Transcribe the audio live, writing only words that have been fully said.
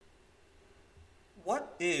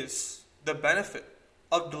What is the benefit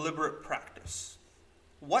of deliberate practice?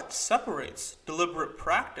 What separates deliberate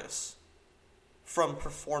practice from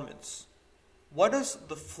performance? What does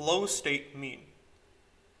the flow state mean?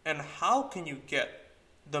 And how can you get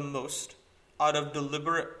the most out of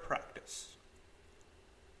deliberate practice?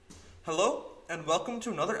 Hello, and welcome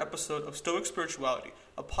to another episode of Stoic Spirituality,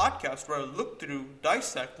 a podcast where I look through,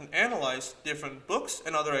 dissect, and analyze different books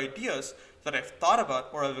and other ideas that I've thought about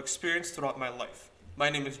or I've experienced throughout my life. My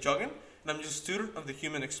name is Jagan, and I'm just a student of the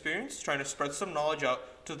human experience trying to spread some knowledge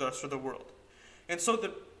out to the rest of the world. And so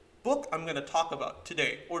the book I'm going to talk about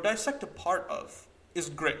today, or dissect a part of, is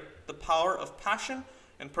Grit, the Power of Passion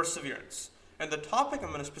and Perseverance. And the topic I'm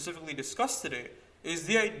going to specifically discuss today is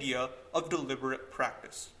the idea of deliberate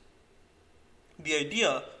practice. The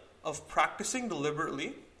idea of practicing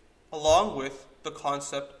deliberately along with the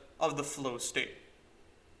concept of the flow state.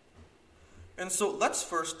 And so let's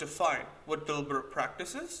first define what deliberate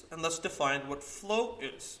practice is, and let's define what flow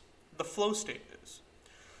is, the flow state is.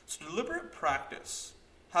 So deliberate practice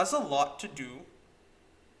has a lot to do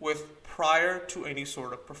with prior to any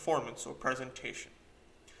sort of performance or presentation.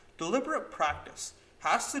 Deliberate practice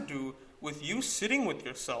has to do with you sitting with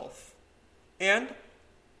yourself and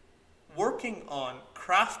working on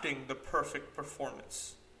crafting the perfect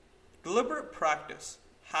performance. Deliberate practice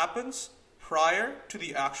happens prior to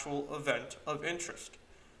the actual event of interest.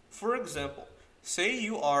 For example, say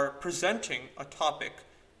you are presenting a topic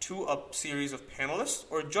to a series of panelists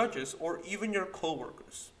or judges or even your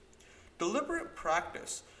coworkers. Deliberate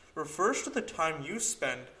practice refers to the time you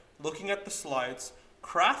spend looking at the slides,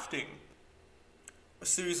 crafting a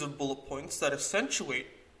series of bullet points that accentuate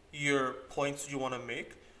your points you want to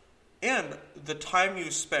make, and the time you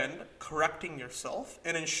spend correcting yourself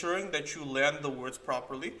and ensuring that you land the words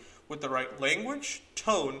properly with the right language,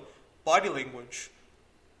 tone, body language,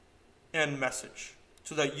 and message,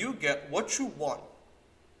 so that you get what you want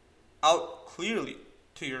out clearly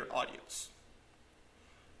to your audience.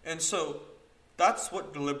 And so that's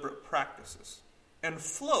what deliberate practice is. And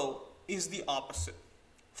flow is the opposite.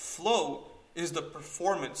 Flow is the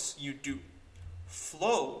performance you do.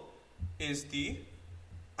 Flow is the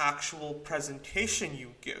actual presentation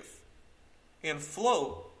you give. And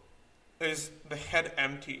flow is the head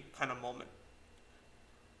empty kind of moment.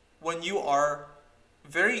 When you are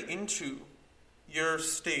very into your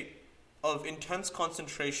state of intense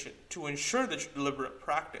concentration to ensure that your deliberate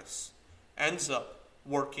practice ends up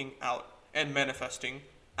working out and manifesting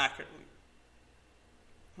accurately.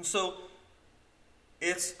 And so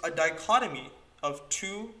it's a dichotomy of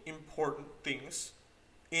two important things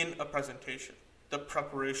in a presentation. The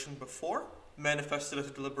preparation before, manifested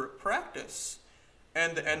as deliberate practice,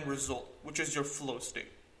 and the end result, which is your flow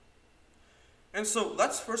state. And so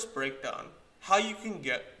let's first break down how you can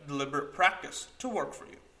get deliberate practice to work for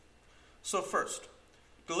you. So first,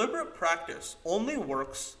 deliberate practice only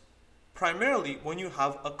works primarily when you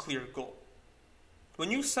have a clear goal.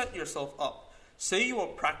 When you set yourself up, say you are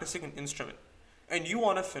practicing an instrument, and you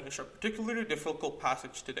want to finish a particularly difficult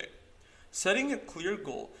passage today. Setting a clear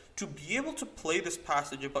goal to be able to play this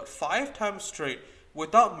passage about 5 times straight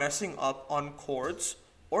without messing up on chords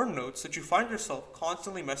or notes that you find yourself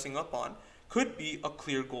constantly messing up on could be a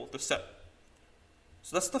clear goal to set.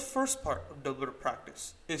 So that's the first part of deliberate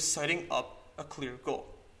practice, is setting up a clear goal.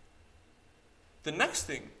 The next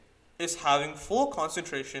thing is having full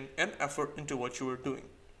concentration and effort into what you are doing.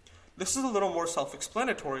 This is a little more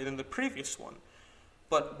self-explanatory than the previous one,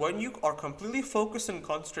 but when you are completely focused and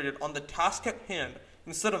concentrated on the task at hand,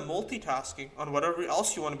 instead of multitasking on whatever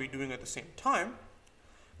else you want to be doing at the same time,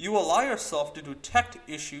 you allow yourself to detect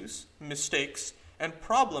issues, mistakes, and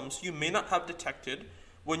problems you may not have detected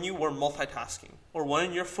when you were multitasking, or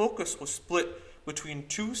when your focus was split between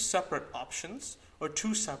 2 separate options or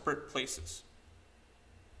 2 separate places.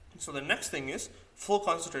 So the next thing is full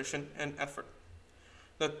concentration and effort.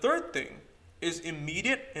 The third thing is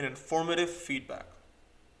immediate and informative feedback.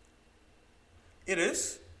 It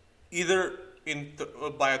is either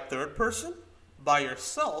by a third person, by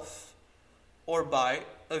yourself, or by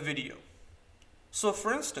a video. So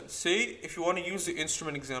for instance, say if you want to use the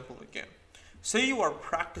instrument example again, say you are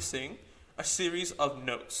practicing a series of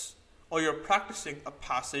notes, or you're practicing a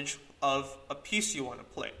passage of a piece you want to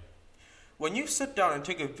play. When you sit down and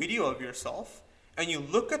take a video of yourself, and you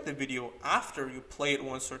look at the video after you play it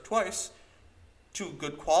once or twice, to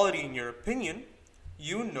good quality in your opinion,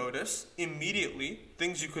 you notice immediately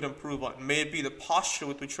things you could improve on. May it be the posture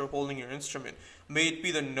with which you're holding your instrument, may it be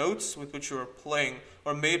the notes with which you're playing,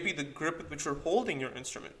 or may it be the grip with which you're holding your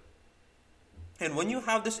instrument. And when you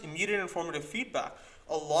have this immediate informative feedback,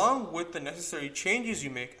 along with the necessary changes you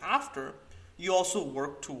make after, you also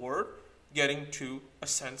work toward getting to a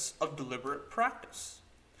sense of deliberate practice.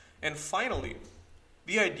 And finally,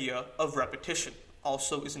 the idea of repetition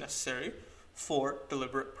also is necessary for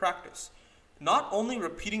deliberate practice. Not only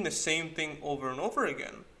repeating the same thing over and over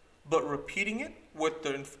again, but repeating it with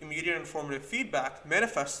the immediate informative feedback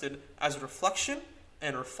manifested as reflection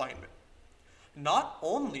and refinement. Not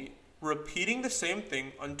only repeating the same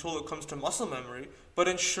thing until it comes to muscle memory, but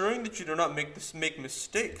ensuring that you do not make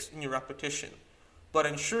mistakes in your repetition, but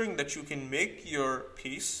ensuring that you can make your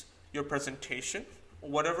piece, your presentation,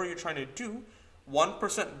 whatever you're trying to do,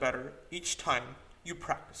 1% better each time you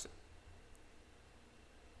practice it.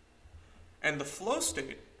 And the flow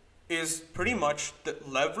state is pretty much the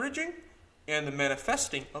leveraging and the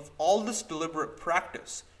manifesting of all this deliberate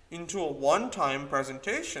practice into a one-time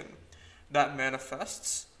presentation that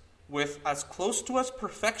manifests with as close to as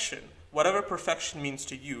perfection, whatever perfection means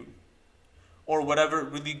to you, or whatever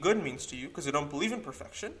really good means to you, because I don't believe in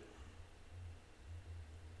perfection,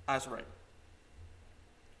 as right.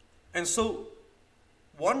 And so,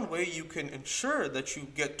 one way you can ensure that you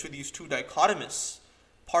get to these two dichotomous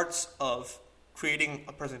parts of creating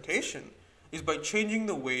a presentation is by changing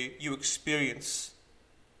the way you experience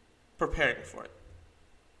preparing for it.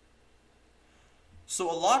 So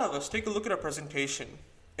a lot of us take a look at a presentation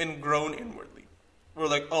and groan inwardly. We're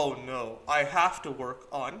like, oh no, I have to work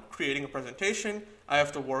on creating a presentation. I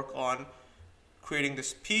have to work on creating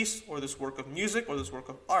this piece or this work of music or this work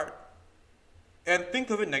of art. And think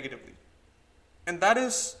of it negatively. And that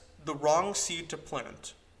is the wrong seed to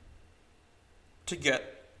plant to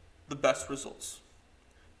get the best results.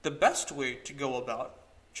 The best way to go about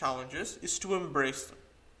challenges is to embrace them.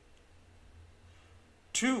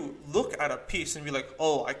 To look at a piece and be like,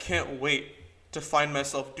 oh, I can't wait to find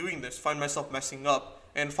myself doing this, find myself messing up,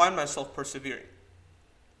 and find myself persevering.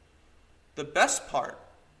 The best part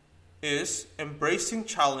is embracing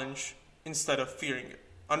challenge instead of fearing it.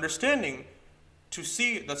 Understanding to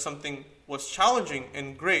see that something was challenging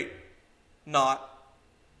and great, not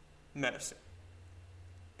menacing.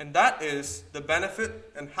 And that is the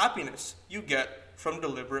benefit and happiness you get from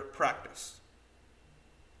deliberate practice.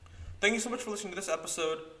 Thank you so much for listening to this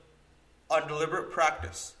episode on deliberate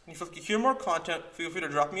practice. And if you'd like to hear more content, feel free to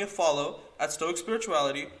drop me a follow at Stoic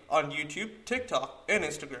Spirituality on YouTube, TikTok, and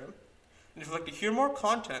Instagram. And if you'd like to hear more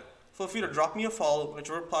content, feel free to drop me a follow on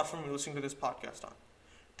whichever platform you're listening to this podcast on.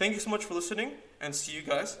 Thank you so much for listening, and see you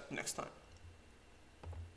guys next time.